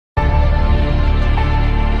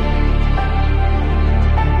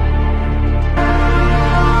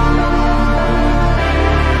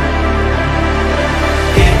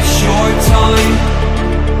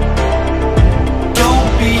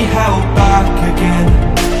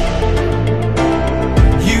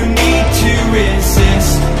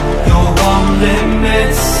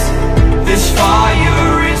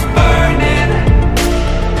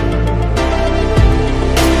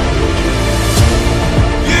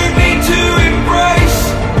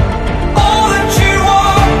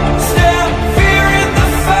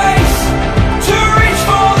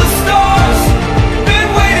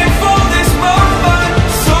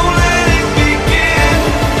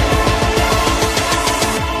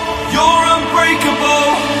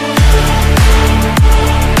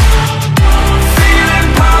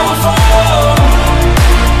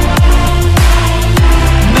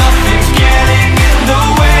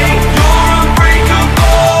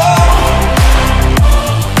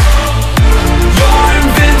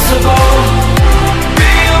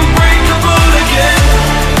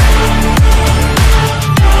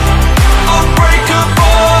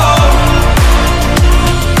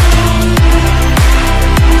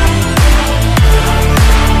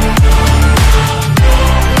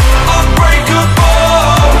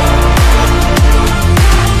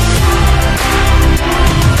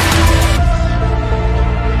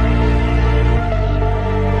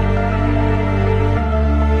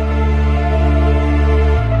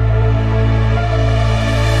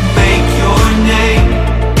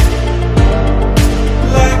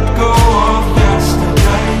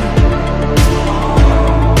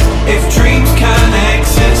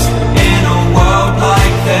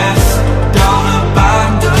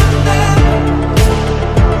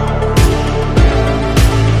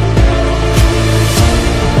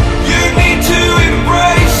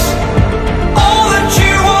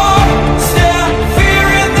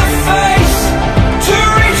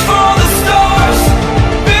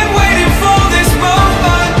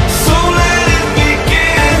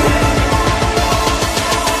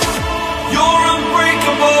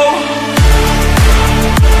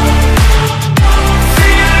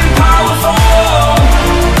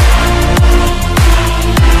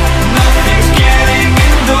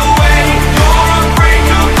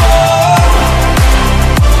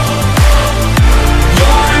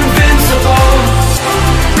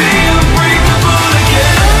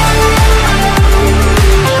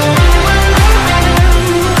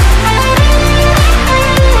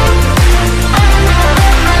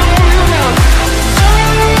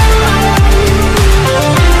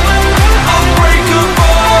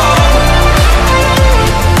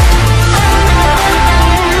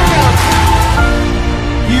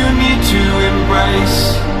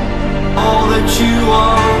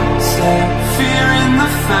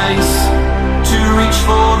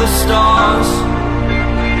for the stars.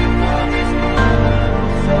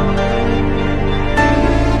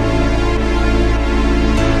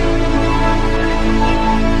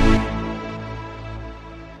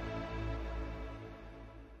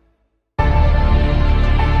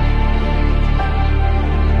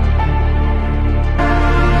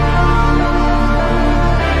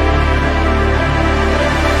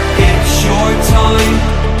 Time,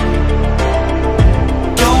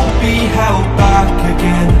 don't be held back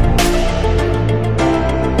again.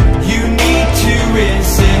 You need to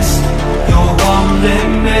resist your own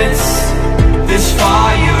limits. This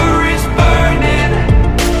fire is burning.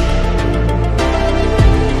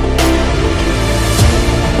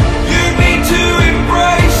 You need to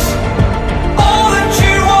embrace all that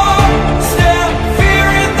you are. Stare fear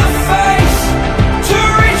in the face to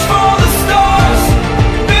reach for the stars.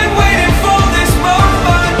 Been waiting for this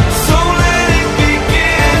moment, so let it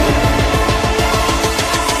begin.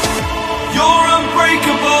 You're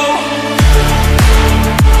unbreakable,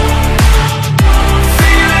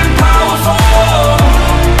 feeling powerful.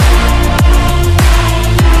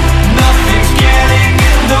 Nothing's getting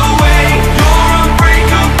in the way. You're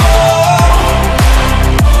unbreakable.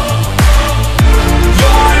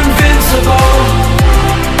 You're invincible.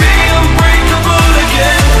 Be unbreakable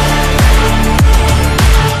again.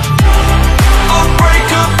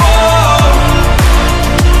 Unbreakable.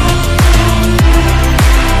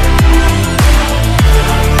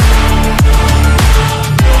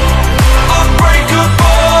 Unbreakable.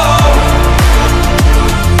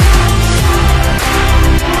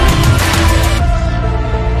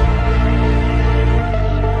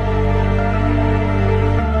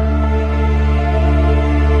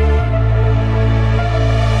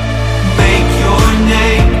 Make your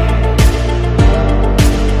name.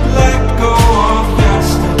 Let go of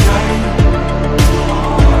yesterday.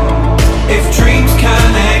 If dreams can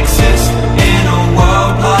exist in a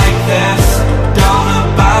world like this, don't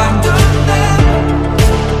abandon them.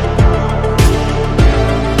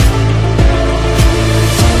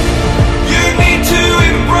 You need to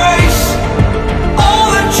embrace all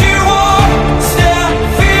that you are. Stare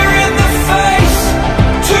fear in the face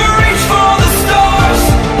to reach for the stars.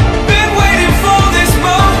 Been waiting for this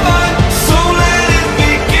moment, so let it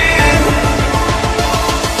begin.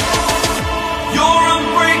 You're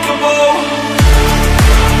unbreakable,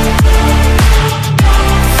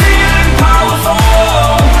 feeling powerful.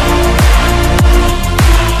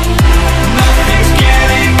 Nothing's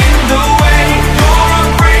getting in the way. You're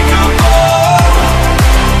unbreakable.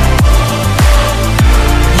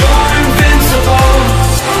 You're invincible.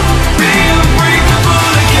 Be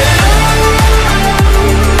unbreakable again.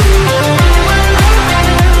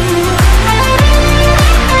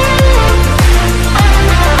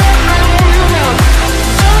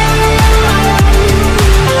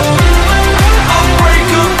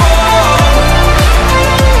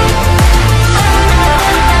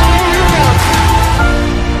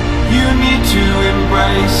 You need to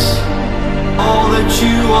embrace all that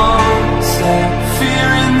you are. Stare fear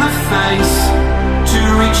in the face to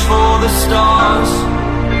reach for the stars.